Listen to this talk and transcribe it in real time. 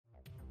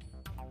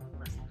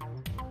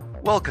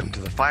Welcome to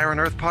the Fire and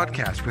Earth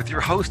podcast with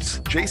your hosts,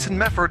 Jason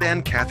Mefford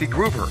and Kathy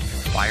Groover.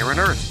 Fire and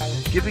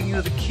Earth, giving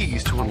you the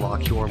keys to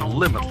unlock your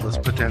limitless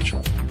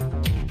potential.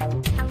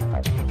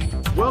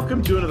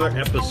 Welcome to another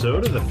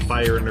episode of the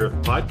Fire and Earth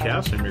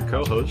podcast. I'm your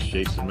co-host,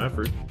 Jason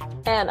Mefford.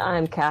 And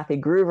I'm Kathy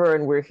Groover,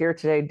 and we're here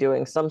today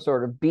doing some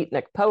sort of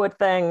beatnik poet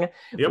thing.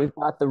 Yep. We've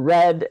got the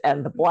red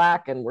and the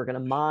black, and we're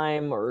going to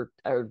mime or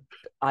I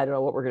don't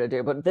know what we're going to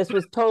do. But this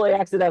was totally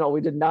accidental. We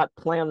did not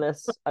plan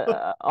this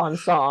on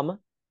Psalm,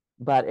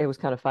 but it was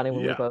kind of funny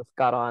when we both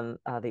got on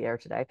the air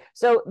today.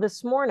 So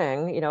this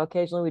morning,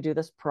 occasionally we do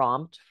this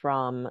prompt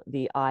from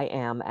the I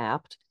Am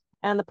app.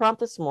 And the prompt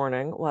this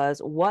morning was,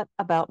 what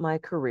about my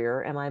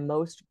career am I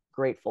most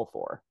grateful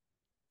for?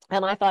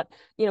 And I thought,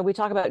 we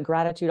talk about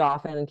gratitude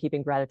often and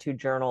keeping gratitude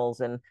journals.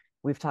 And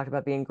we've talked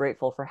about being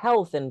grateful for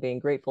health and being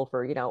grateful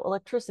for,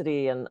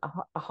 electricity and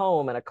a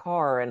home and a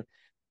car. And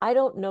I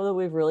don't know that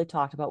we've really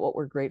talked about what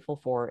we're grateful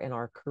for in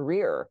our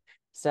career.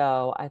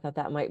 So I thought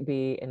that might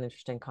be an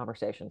interesting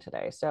conversation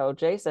today. So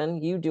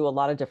Jason, you do a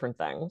lot of different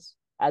things,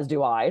 as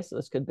do I. So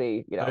this could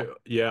be, I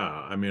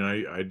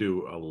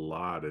do a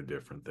lot of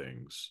different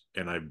things,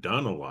 and I've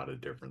done a lot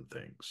of different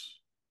things,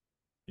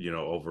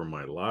 over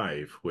my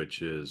life,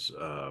 which is,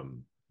 so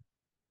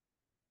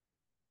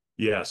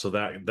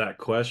that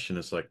question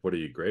is like, what are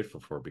you grateful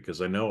for?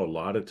 Because I know a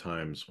lot of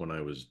times when I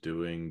was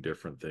doing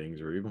different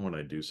things, or even when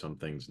I do some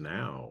things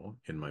now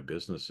in my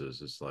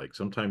businesses, it's like,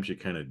 sometimes you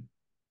kind of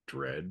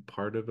dread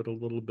part of it a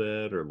little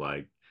bit, or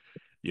like,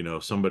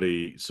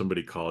 somebody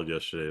called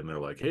yesterday and they're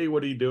like, hey,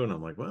 what are you doing?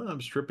 I'm like, well,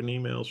 I'm stripping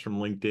emails from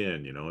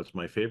LinkedIn. It's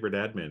my favorite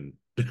admin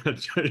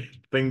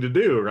thing to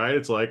do, right?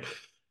 It's like,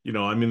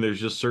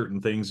 there's just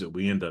certain things that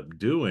we end up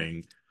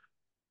doing,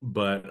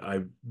 but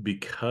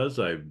because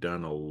I've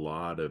done a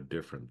lot of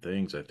different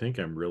things, I think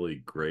I'm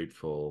really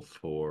grateful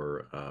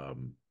for a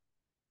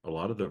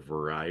lot of the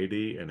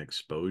variety and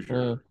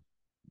exposure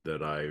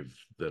that I've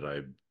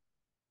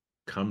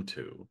come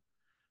to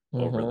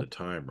over the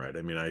time, right?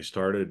 I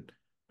started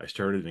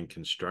in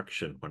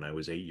construction when I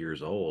was 8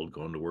 years old,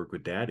 going to work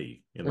with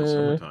Daddy in the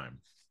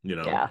summertime,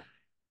 Yeah.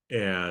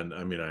 And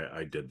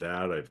I did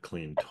that. I've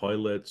cleaned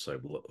toilets.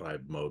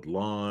 I've mowed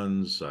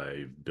lawns.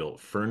 I've built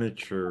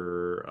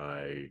furniture.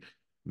 I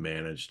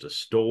managed a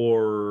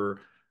store.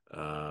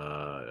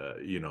 I've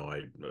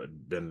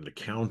been an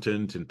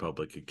accountant in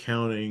public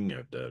accounting.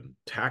 I've done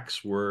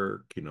tax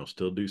work.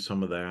 Still do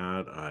some of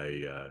that.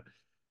 I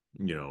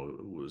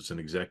was an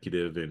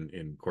executive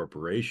in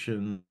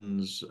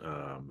corporations,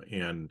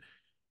 and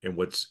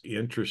what's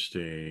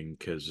interesting,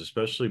 because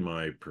especially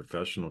my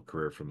professional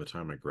career from the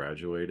time I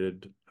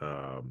graduated,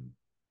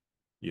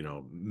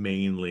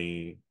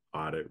 mainly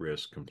audit,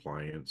 risk,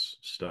 compliance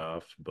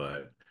stuff,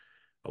 but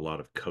a lot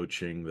of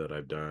coaching that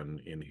I've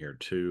done in here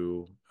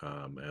too,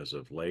 as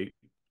of late.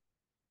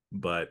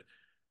 But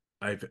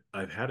I've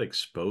had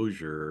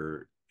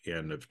exposure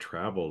and have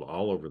traveled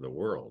all over the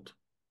world.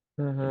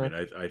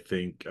 I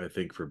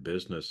think for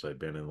business, I've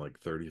been in like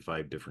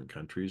 35 different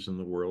countries in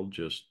the world,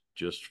 just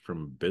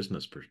from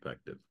business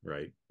perspective,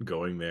 right?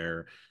 Going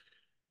there,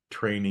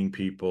 training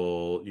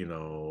people,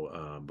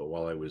 but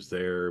while I was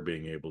there,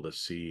 being able to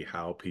see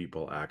how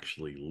people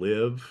actually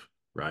live,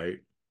 right?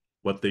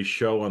 What they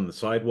show on the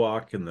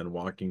sidewalk, and then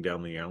walking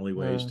down the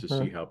alleyways to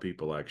see how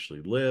people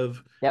actually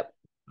live. Yep.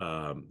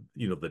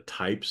 The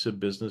types of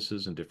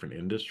businesses in different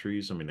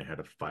industries. I had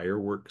a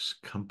fireworks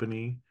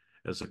company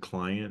as a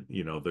client.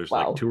 There's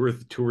like two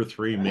or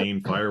three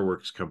main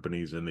fireworks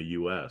companies in the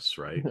US,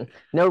 right?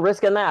 No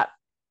risk in that.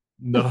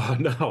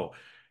 No.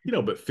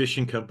 But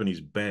fishing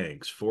companies,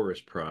 banks,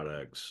 forest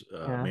products,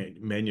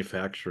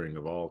 manufacturing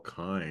of all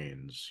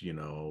kinds,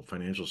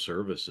 financial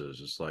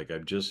services. It's like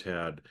I've just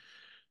had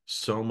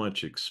so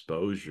much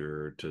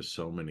exposure to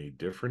so many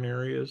different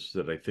areas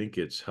that I think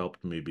it's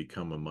helped me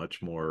become a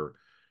much more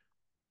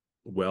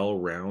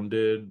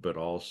well-rounded, but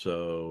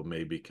also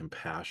maybe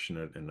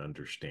compassionate and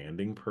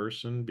understanding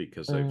person,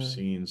 because I've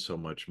seen so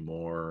much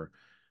more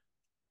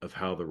of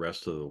how the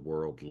rest of the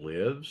world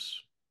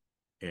lives,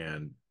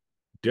 and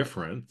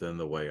different than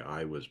the way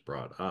I was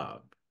brought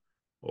up,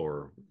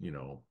 or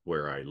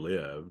where I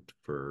lived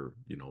for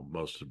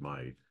most of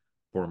my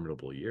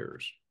formidable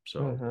years.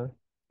 So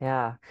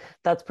yeah,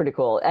 that's pretty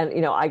cool.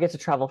 And I get to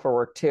travel for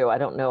work too. I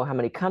don't know how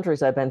many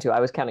countries I've been to. I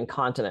was counting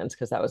continents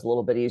because that was a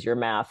little bit easier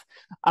math.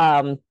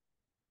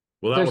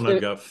 Well, that one I've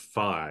got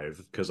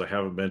 5, because I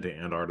haven't been to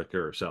Antarctica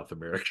or South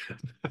America.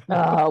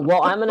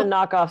 Well, I'm going to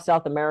knock off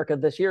South America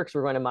this year because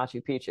we're going to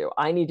Machu Picchu.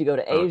 I need to go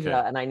to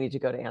Asia, and I need to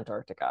go to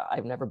Antarctica.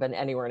 I've never been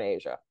anywhere in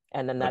Asia.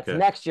 And then that's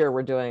next year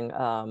we're doing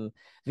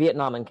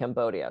Vietnam and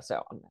Cambodia.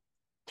 So I'm going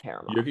to tear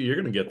them off. You're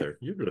going to get there.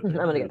 I'm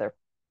going to get there.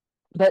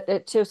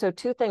 But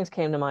two things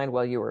came to mind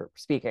while you were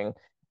speaking.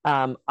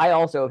 I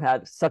also have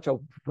had such a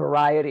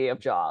variety of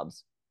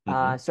jobs.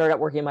 I started out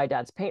working in my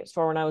dad's paint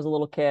store when I was a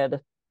little kid.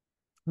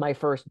 My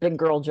first big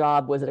girl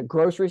job was at a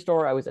grocery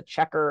store. I was a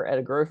checker at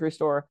a grocery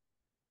store.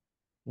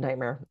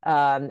 Nightmare.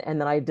 And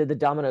then I did the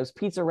Domino's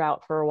pizza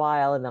route for a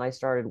while, and then I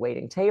started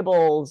waiting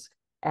tables.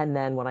 And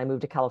then when I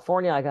moved to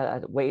California, I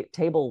got a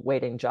table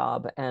waiting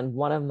job. And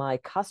one of my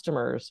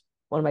customers,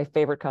 one of my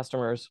favorite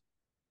customers,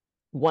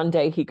 one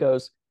day he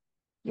goes,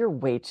 "You're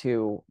way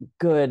too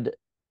good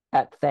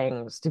at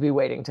things to be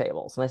waiting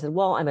tables." And I said,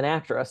 "Well, I'm an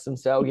actress. And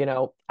so,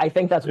 I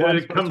think that's what I'm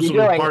It supposed to comes be from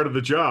the doing. part of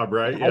the job,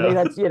 right? I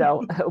think Yeah.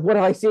 that's, what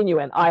have I seen you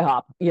in?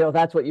 IHOP,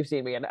 that's what you've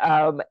seen me in."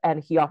 And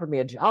he offered me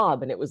a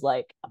job, and it was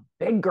like a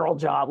big girl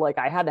job. Like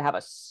I had to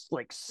have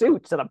like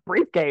suits and a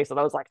briefcase. And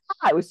I was like,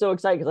 I was so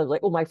excited because I was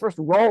like, well, my first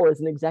role as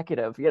an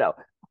executive.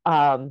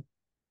 Um,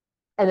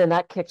 and then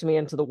that kicked me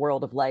into the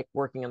world of like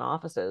working in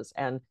offices.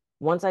 And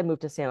once I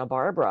moved to Santa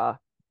Barbara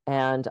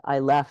and I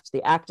left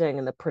the acting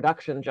and the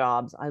production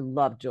jobs, I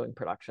loved doing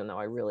production though.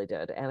 I really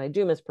did. And I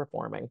do miss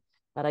performing,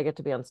 but I get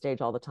to be on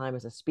stage all the time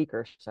as a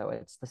speaker. So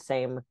it's the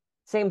same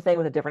thing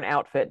with a different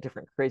outfit,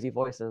 different crazy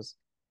voices.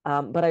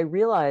 But I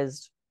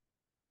realized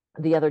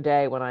the other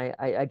day when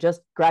I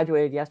just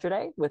graduated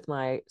yesterday with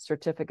my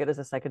certificate as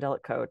a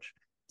psychedelic coach.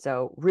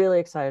 So really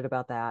excited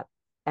about that.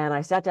 And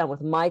I sat down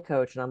with my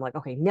coach and I'm like,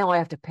 okay, now I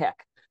have to pick.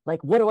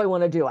 Like, what do I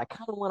want to do? I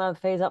kind of want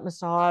to phase up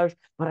massage,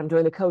 but I'm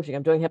doing the coaching,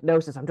 I'm doing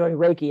hypnosis, I'm doing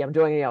Reiki, I'm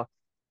doing. And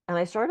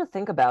I started to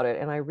think about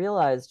it and I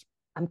realized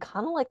I'm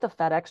kind of like the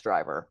FedEx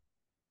driver.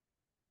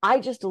 I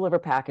just deliver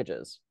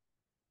packages.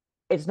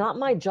 It's not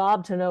my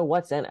job to know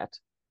what's in it.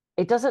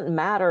 It doesn't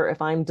matter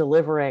if I'm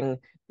delivering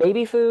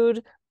baby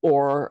food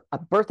or a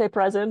birthday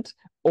present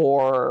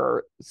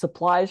or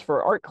supplies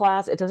for art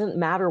class. It doesn't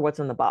matter what's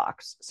in the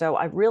box. So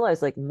I've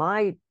realized like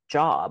my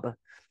job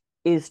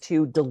is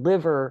to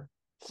deliver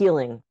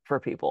healing for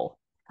people.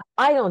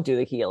 I don't do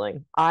the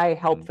healing. I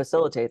help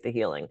facilitate the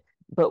healing.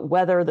 But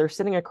whether they're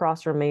sitting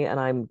across from me and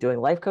I'm doing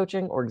life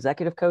coaching or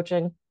executive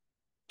coaching,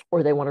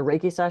 or they want a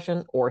Reiki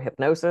session or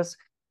hypnosis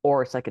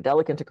or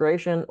psychedelic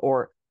integration,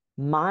 or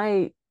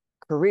my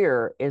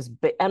career is,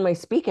 and my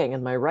speaking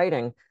and my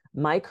writing,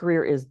 my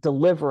career is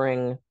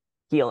delivering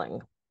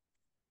healing.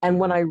 And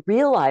when I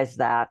realized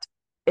that,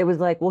 it was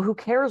like, well, who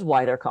cares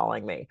why they're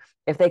calling me?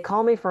 If they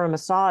call me for a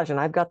massage and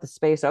I've got the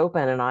space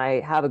open and I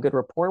have a good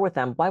rapport with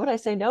them, why would I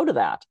say no to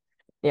that?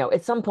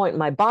 At some point,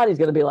 my body's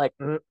going to be like,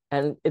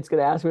 and it's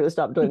going to ask me to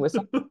stop doing this.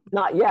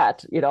 Not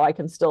yet. I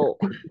can still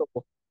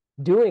handle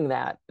doing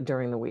that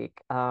during the week.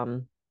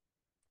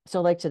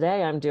 So like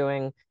today, I'm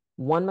doing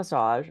one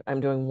massage,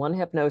 I'm doing one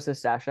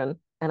hypnosis session,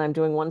 and I'm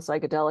doing one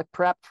psychedelic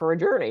prep for a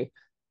journey.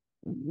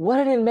 What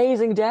an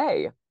amazing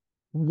day.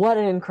 What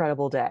an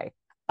incredible day.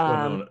 Well,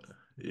 Um,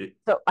 no,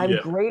 so I'm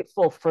yeah.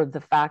 grateful for the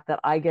fact that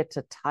I get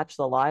to touch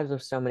the lives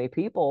of so many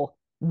people,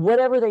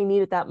 whatever they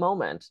need at that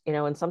moment,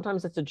 and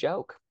sometimes it's a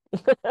joke.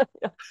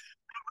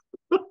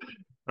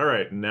 All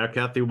right. Now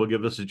Kathy will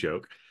give us a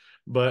joke,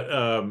 but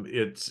Oh,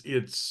 it's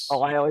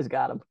I always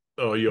got them.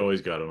 oh, you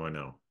always got them, I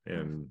know.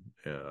 And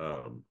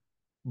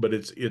but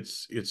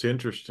it's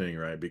interesting,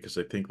 right? Because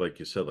I think, like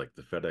you said, like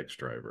the FedEx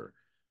driver,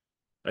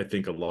 I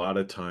think a lot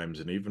of times,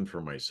 and even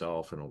for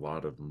myself and a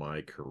lot of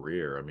my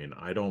career, I mean,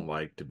 I don't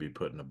like to be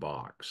put in a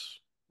box,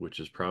 which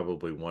is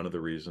probably one of the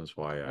reasons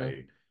why Mm,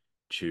 I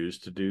choose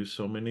to do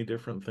so many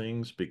different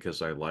things,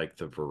 because I like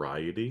the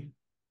variety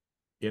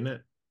in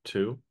it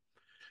too.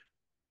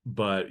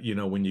 But,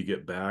 when you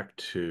get back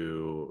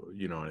to,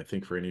 and I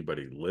think for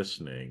anybody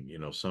listening,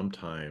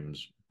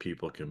 sometimes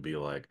people can be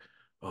like,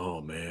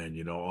 oh man,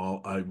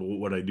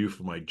 what I do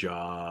for my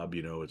job,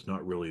 it's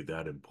not really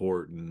that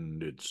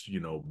important. It's,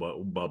 blah,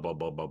 blah,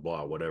 blah, blah,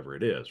 blah, whatever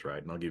it is,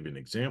 right? And I'll give you an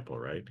example,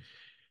 right?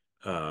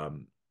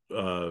 Um,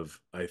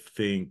 I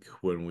think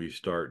when we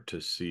start to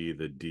see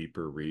the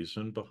deeper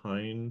reason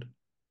behind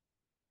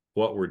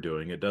what we're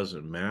doing, it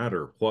doesn't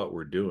matter what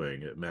we're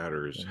doing, it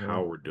matters mhm.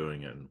 how we're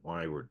doing it and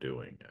why we're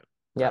doing it,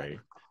 Yep. right?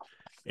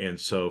 And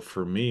so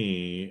for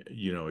me,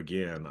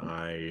 again,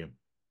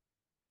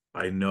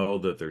 I know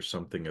that there's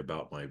something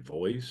about my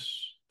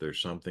voice, there's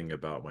something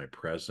about my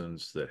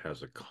presence that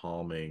has a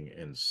calming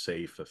and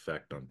safe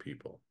effect on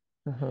people.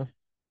 Mhm.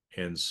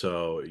 And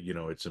so,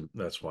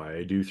 that's why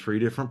I do three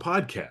different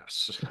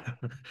podcasts.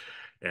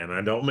 And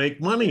I don't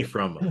make money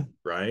from them,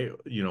 right?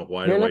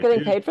 Why You're do not I getting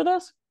do? paid for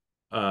this?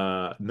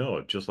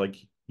 No, just like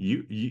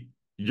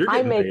you're I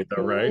getting make paid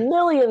though, right?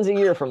 millions a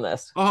year from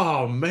this.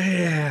 Oh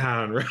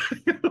man, right?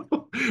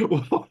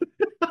 Well,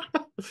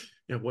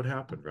 yeah, what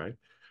happened, right?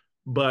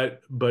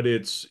 But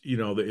it's,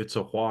 it's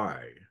a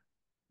why,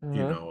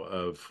 Hmm.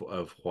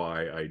 of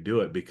why I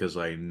do it, because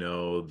I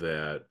know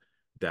that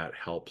that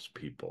helps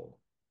people.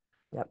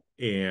 Yep.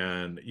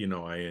 And,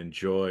 I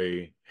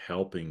enjoy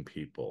helping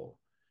people.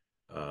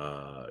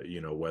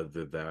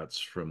 Whether that's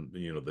from,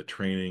 the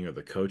training or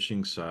the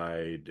coaching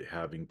side,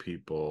 having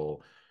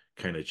people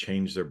kind of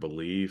change their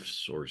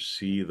beliefs or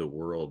see the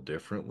world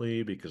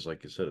differently. Because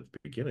like I said at the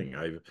beginning,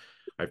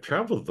 I've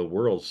traveled the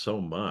world so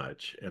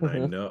much, and I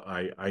Hmm. know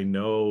I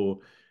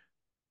know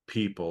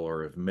people,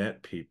 or have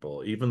met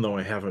people, even though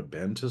I haven't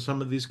been to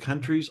some of these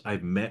countries,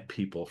 I've met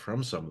people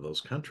from some of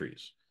those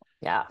countries,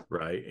 Yeah.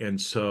 right? And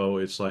so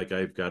it's like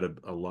I've got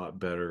a lot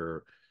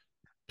better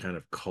kind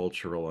of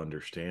cultural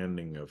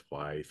understanding of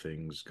why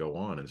things go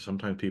on. And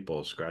sometimes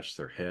people scratch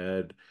their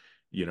head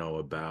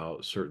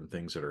about certain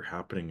things that are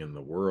happening in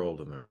the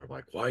world, and they're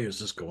like, why is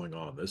this going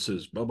on? This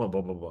is blah blah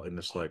blah blah blah. And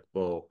it's like,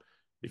 well,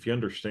 if you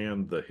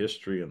understand the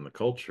history and the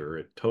culture,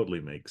 it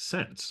totally makes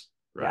sense,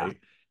 Yeah. right?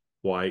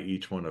 Why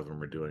each one of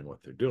them are doing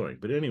what they're doing.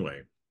 But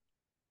anyway,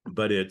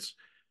 but it's,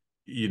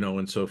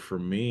 and so for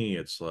me,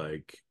 it's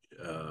like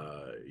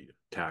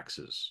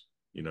taxes.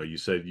 You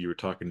said you were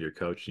talking to your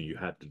coach and you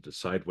had to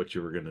decide what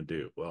you were going to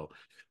do. Well,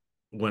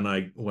 when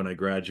I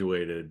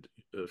graduated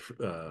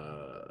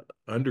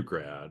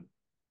undergrad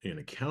in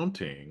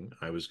accounting,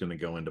 I was going to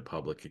go into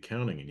public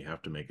accounting, and you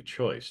have to make a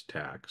choice: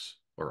 tax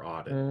or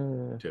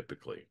audit,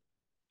 typically.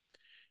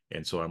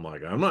 And so I'm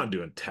like, I'm not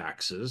doing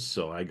taxes,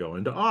 so I go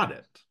into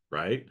audit,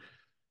 right?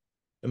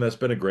 And that's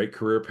been a great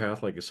career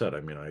path. Like I said,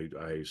 I mean,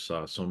 I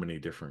saw so many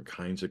different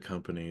kinds of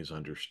companies,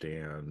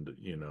 understand,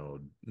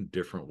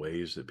 different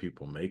ways that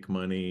people make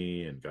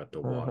money, and got to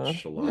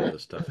watch a lot of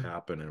this stuff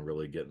happen and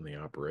really get in the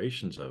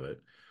operations of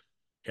it.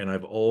 And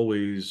I've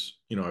always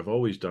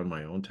done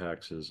my own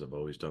taxes. I've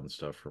always done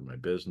stuff for my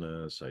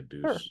business.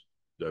 Sure.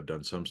 I've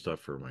done some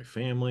stuff for my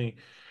family,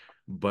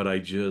 but I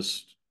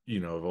just,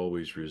 I've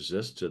always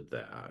resisted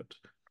that.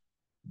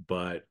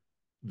 But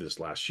this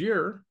last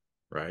year,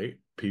 right,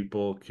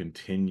 people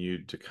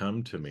continued to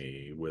come to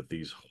me with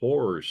these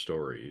horror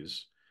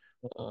stories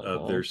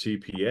of their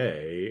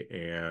CPA,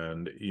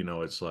 and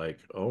it's like,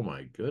 oh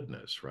my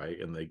goodness, right?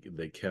 And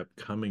they kept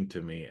coming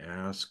to me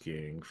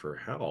asking for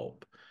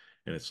help.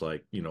 And it's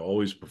like,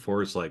 always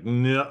before, it's like,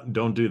 no,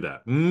 don't do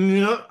that.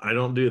 No, I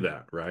don't do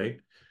that, right?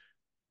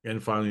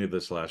 And finally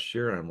this last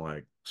year, I'm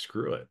like,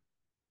 screw it.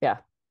 Yeah.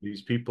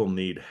 These people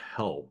need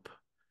help,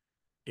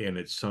 and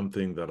it's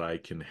something that I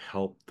can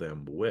help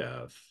them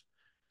with.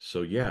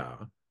 So yeah,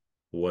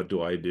 what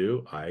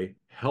do? I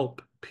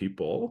help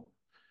people,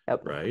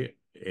 Yep. right?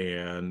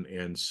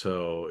 And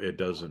so it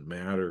doesn't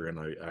matter. And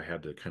I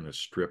had to kind of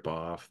strip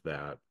off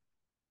that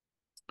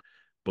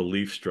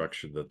belief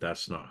structure that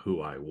that's not who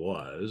I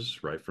was,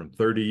 right? From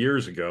 30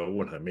 years ago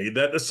when I made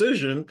that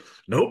decision.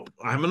 Nope,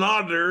 I'm an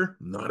auditor,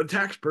 not a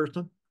tax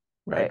person,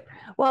 right? Right.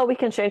 Well, we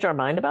can change our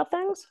mind about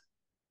things.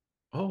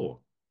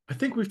 Oh, I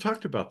think we've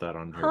talked about that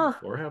on here Huh,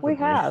 before, we haven't we?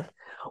 have.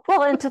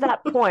 Well, and to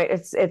that point,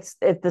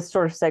 this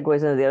sort of segues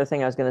into the other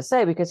thing I was going to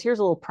say, because here's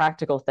a little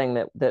practical thing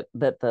that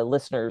the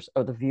listeners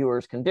or the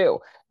viewers can do.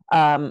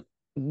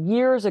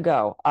 Years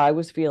ago, I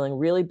was feeling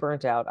really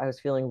burnt out. I was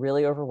feeling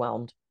really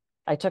overwhelmed.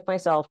 I took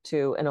myself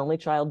to an only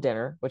child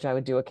dinner, which I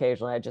would do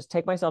occasionally. I'd just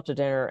take myself to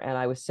dinner, and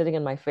I was sitting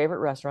in my favorite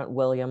restaurant,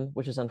 William,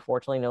 which is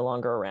unfortunately no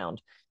longer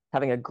around,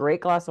 having a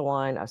great glass of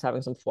wine. I was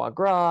having some foie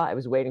gras. I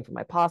was waiting for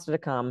my pasta to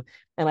come,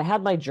 and I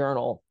had my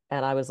journal,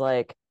 and I was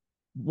like,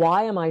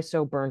 why am I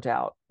so burnt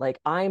out? Like,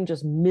 I'm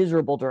just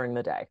miserable during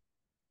the day.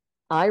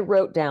 I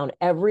wrote down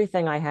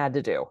everything I had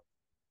to do: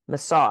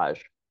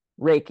 massage,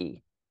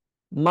 Reiki,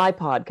 my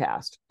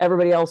podcast,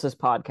 everybody else's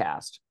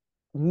podcast,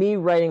 me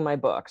writing my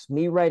books,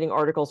 me writing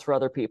articles for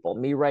other people,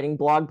 me writing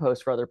blog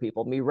posts for other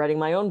people, me writing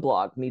my own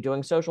blog, me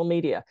doing social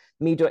media,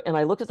 and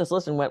I looked at this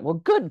list and went, well,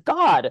 good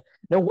God,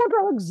 no wonder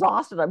I'm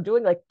exhausted. I'm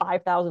doing like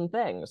 5,000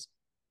 things.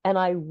 And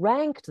I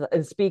ranked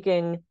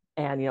speaking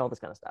and all this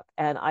kind of stuff.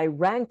 And I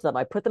ranked them.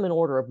 I put them in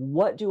order of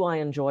what do I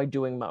enjoy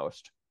doing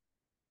most.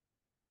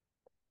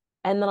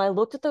 And then I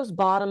looked at those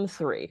bottom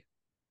three,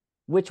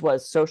 which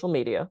was social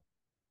media,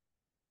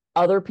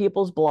 other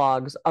people's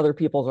blogs, other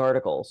people's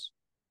articles.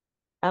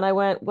 And I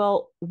went,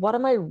 well, what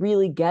am I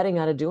really getting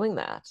out of doing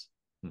that?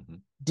 Mm-hmm.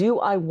 Do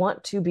I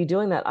want to be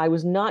doing that? I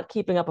was not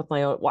keeping up with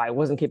my own, well, I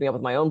wasn't keeping up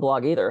with my own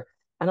blog either.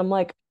 And I'm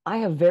like, I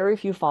have very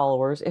few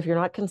followers. If you're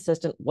not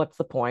consistent, what's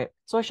the point?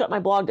 So I shut my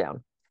blog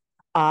down.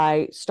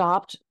 I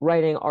stopped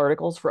writing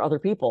articles for other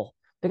people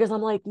because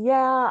I'm like,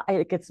 yeah,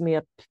 it gets me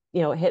a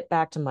hit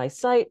back to my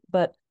site,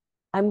 but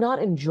I'm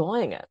not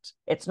enjoying it.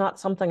 It's not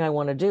something I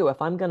want to do.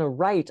 If I'm going to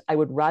write, I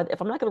would rather,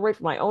 if I'm not going to write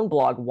for my own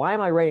blog, why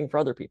am I writing for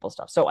other people's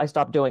stuff? So I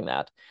stopped doing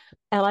that.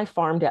 And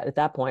at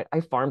that point,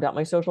 I farmed out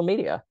my social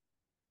media.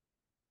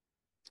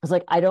 I was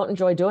like, I don't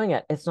enjoy doing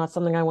it. It's not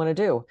something I want to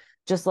do.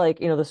 Just like,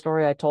 the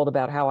story I told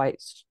about how I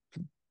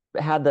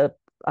had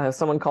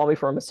someone call me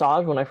for a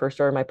massage when I first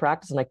started my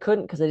practice, and I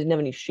couldn't because I didn't have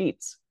any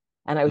sheets.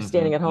 And I was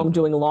standing at home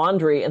doing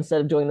laundry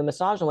instead of doing the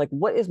massage. I'm like,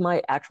 what is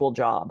my actual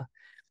job?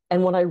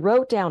 And when I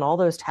wrote down all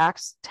those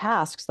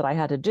tasks that I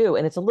had to do,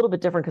 and it's a little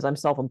bit different because I'm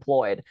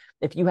self-employed.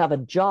 If you have a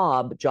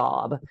job,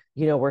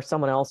 where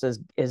someone else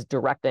is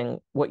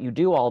directing what you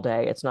do all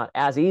day, it's not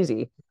as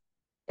easy,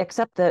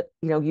 except that,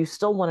 you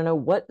still want to know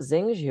what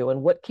zings you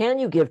and what can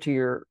you give to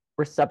your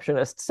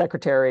receptionist,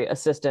 secretary,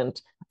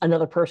 assistant,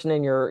 another person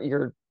in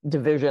your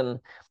division.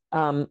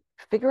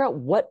 Figure out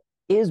what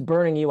is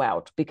burning you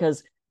out,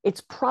 because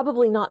it's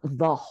probably not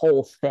the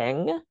whole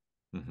thing.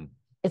 Mm-hmm.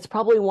 It's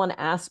probably one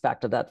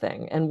aspect of that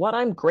thing. And what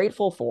I'm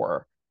grateful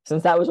for,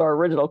 since that was our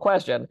original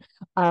question,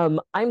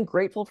 I'm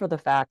grateful for the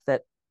fact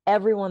that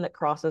everyone that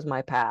crosses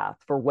my path,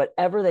 for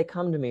whatever they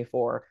come to me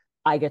for,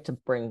 I get to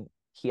bring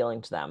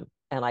healing to them,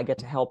 and I get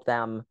to help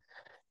them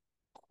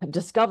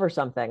discover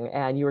something.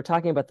 And you were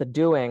talking about the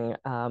doing.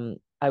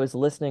 I was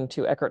listening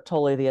to Eckhart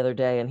Tolle the other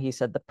day, and he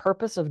said the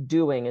purpose of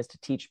doing is to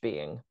teach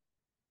being.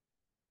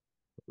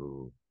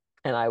 Ooh.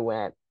 And I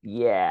went,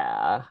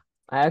 yeah.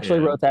 I actually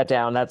And wrote that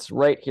down. That's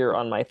right here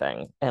on my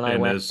thing. And I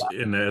went,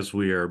 as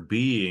we are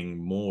being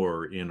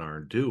more in our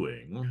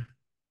doing,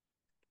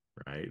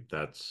 right?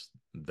 That's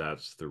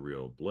the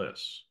real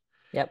bliss.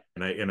 yep.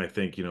 And I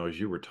think, as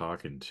you were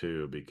talking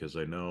too, because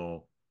I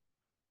know,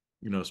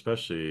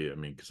 especially, I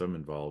mean, because I'm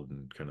involved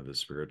in kind of the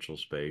spiritual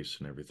space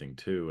and everything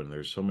too. And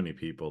there's so many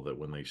people that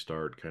when they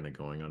start kind of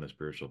going on a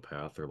spiritual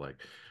path, they're like,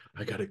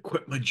 I got to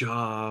quit my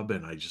job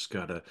and I just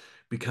got to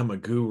become a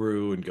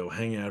guru and go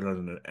hang out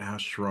on an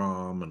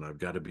ashram and I've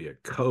got to be a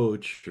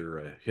coach or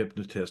a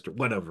hypnotist or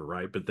whatever,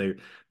 right? But they're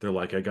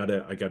like, I got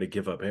to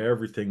give up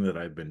everything that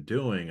I've been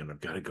doing and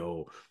I've got to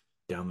go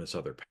down this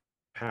other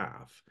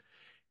path.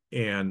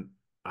 And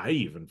I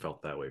even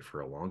felt that way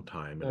for a long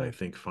time. And I Mm,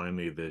 think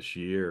finally this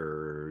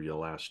year, the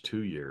last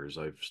 2 years,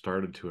 I've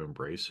started to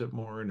embrace it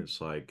more. And it's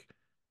like,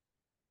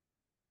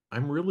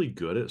 I'm really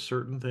good at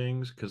certain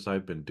things because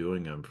I've been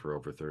doing them for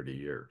over 30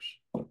 years.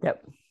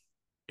 yep.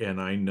 And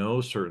I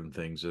know certain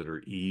things that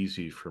are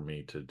easy for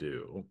me to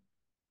do,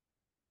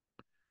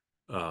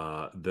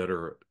 that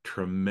are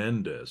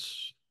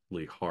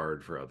tremendously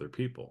hard for other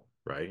people.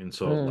 Right. And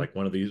so Mm, like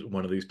one of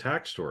these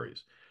tax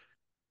stories,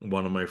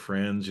 one of my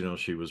friends,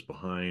 she was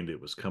behind. It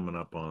was coming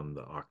up on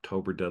the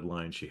October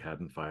deadline. She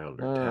hadn't filed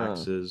her mm,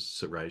 taxes.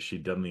 So, right.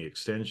 She'd done the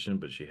extension,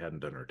 but she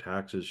hadn't done her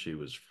taxes. She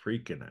was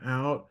freaking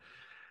out.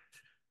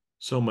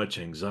 So much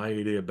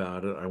anxiety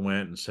about it. I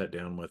went and sat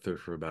down with her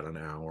for about an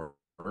hour,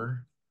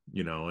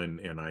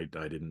 and I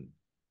didn't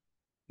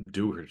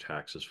do her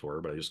taxes for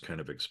her, but I just kind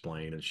of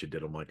explained, and she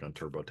did them like on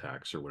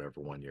TurboTax or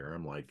whatever one year.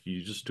 I'm like,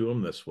 you just do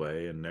them this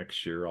way, and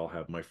next year I'll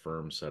have my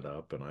firm set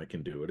up and I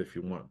can do it if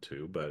you want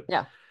to. But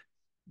yeah.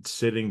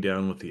 sitting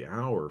down with the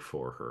hour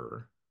for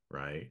her,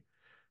 right?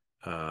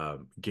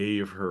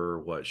 Gave her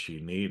what she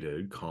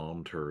needed,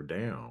 calmed her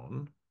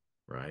down,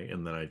 right?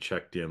 And then I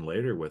checked in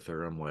later with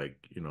her. I'm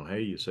like,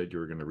 hey, you said you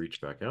were going to reach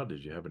back out.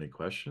 Did you have any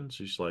questions?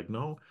 She's like,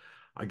 no,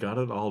 I got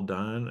it all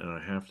done. And I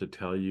have to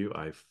tell you,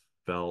 I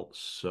felt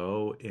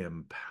so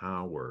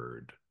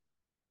empowered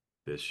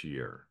this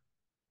year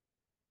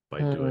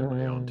by doing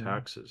my own Mm,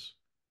 taxes.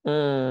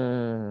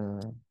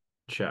 mm.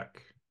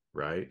 Check,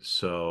 right?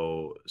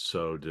 So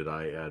did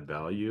I add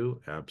value?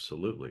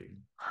 Absolutely,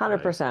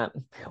 right? 100%.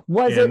 And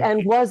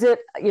Was it,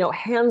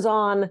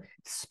 hands-on,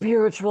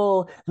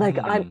 spiritual? Like,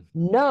 I'm mm,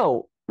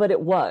 no, but it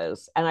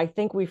was. And I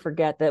think we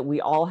forget that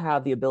we all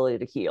have the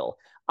ability to heal.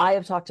 I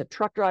have talked to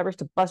truck drivers,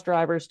 to bus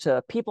drivers,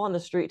 to people on the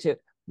street, to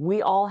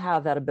we all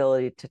have that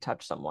ability to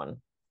touch someone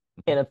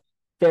in a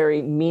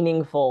very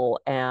meaningful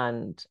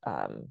and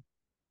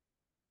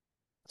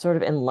sort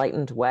of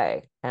enlightened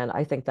way. And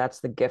I think that's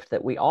the gift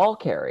that we all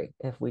carry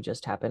if we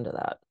just tap into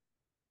that.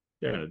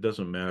 yeah, it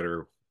doesn't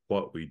matter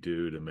what we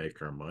do to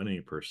make our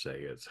money per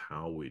se, it's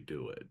how we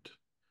do it.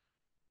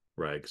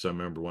 Right. Because I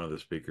remember one of the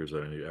speakers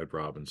that I knew, Ed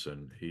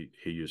Robinson, he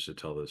used to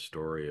tell this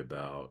story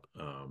about,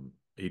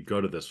 he'd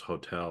go to this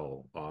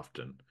hotel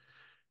often.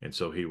 And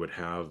so he would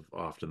have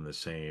often the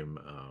same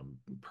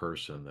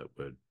person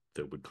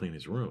that would clean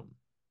his room.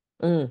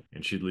 Mm,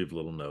 And she'd leave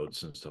little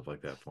notes and stuff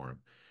like that for him.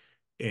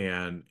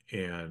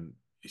 And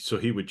so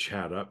he would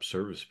chat up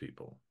service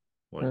people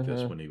like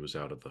this hmm. when he was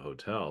out at the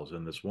hotels.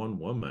 And this one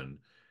woman,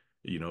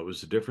 it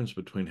was the difference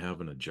between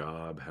having a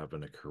job,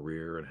 having a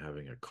career, and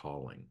having a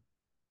calling.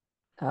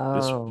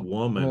 This Oh,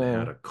 woman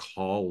had mm, a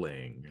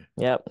calling,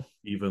 yep,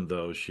 even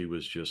though she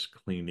was just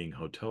cleaning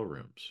hotel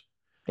rooms.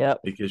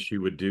 yep. Because she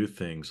would do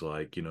things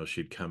like,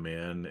 she'd come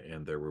in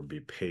and there would be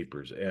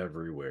papers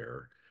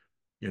everywhere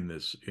in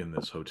this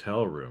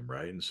hotel room,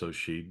 right? And so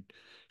she'd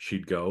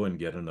go and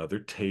get another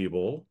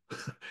table,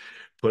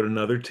 put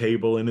another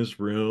table in his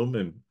room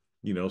and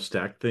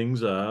stack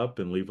things up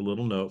and leave a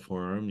little note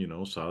for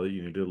him, saw that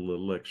you needed a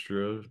little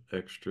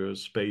extra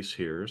space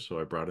here, so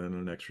I brought in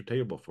an extra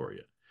table for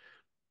you.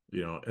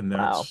 And Wow.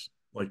 that's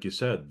like you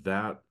said,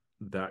 that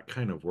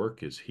kind of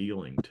work is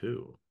healing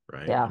too,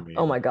 right? I Yeah.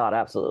 Oh mean, my God,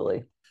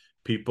 absolutely.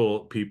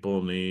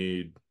 people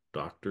need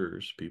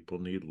doctors, people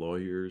need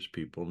lawyers,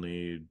 people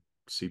need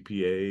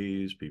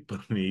CPAs, people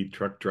need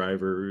truck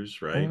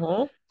drivers, right?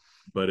 Hmm.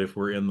 But if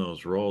we're in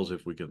those roles,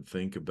 if we can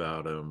think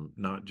about them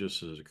not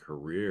just as a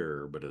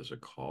career but as a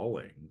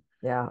calling,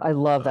 Yeah, I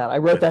love that. I I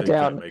wrote that think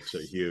that down. makes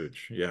it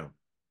huge. Yeah.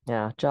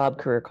 Yeah, job,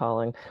 career,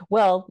 calling.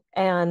 Well,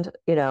 and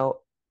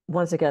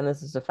once again,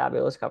 this is a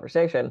fabulous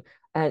conversation.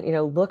 And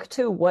look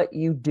to what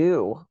you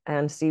do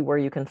and see where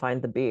you can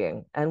find the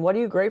being. And what are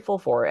you grateful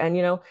for?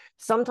 And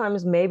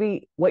sometimes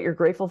maybe what you're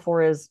grateful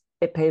for is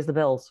it pays the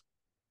bills,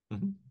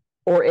 Mhm.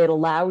 or it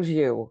allows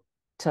you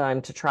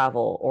time to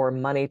travel or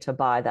money to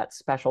buy that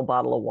special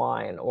bottle of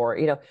wine, or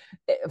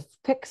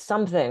pick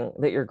something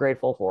that you're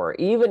grateful for.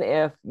 Even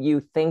if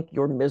you think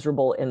you're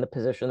miserable in the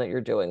position that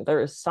you're doing,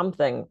 there is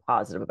something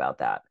positive about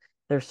that.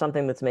 There's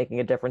something that's making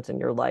a difference in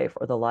your life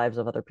or the lives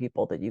of other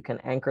people that you can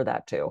anchor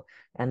that to,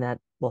 and that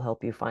will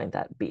help you find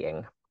that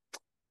being.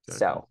 Exactly.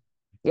 So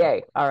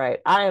yay. All right,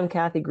 I am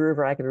Kathy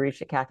Groover. I can be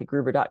reached at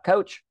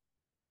kathygruber.coach.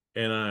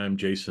 And I'm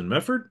Jason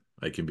Mefford.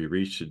 I can be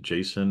reached at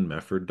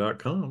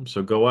jasonmefford.com.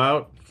 So go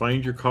out,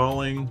 find your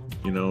calling,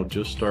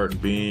 just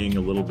start being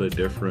a little bit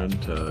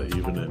different,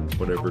 even in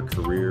whatever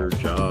career,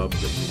 job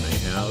that you may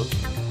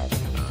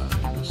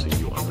have. We'll see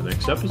you on the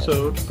next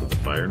episode of the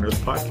Fire and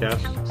Earth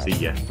Podcast.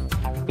 See ya.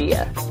 See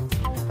ya.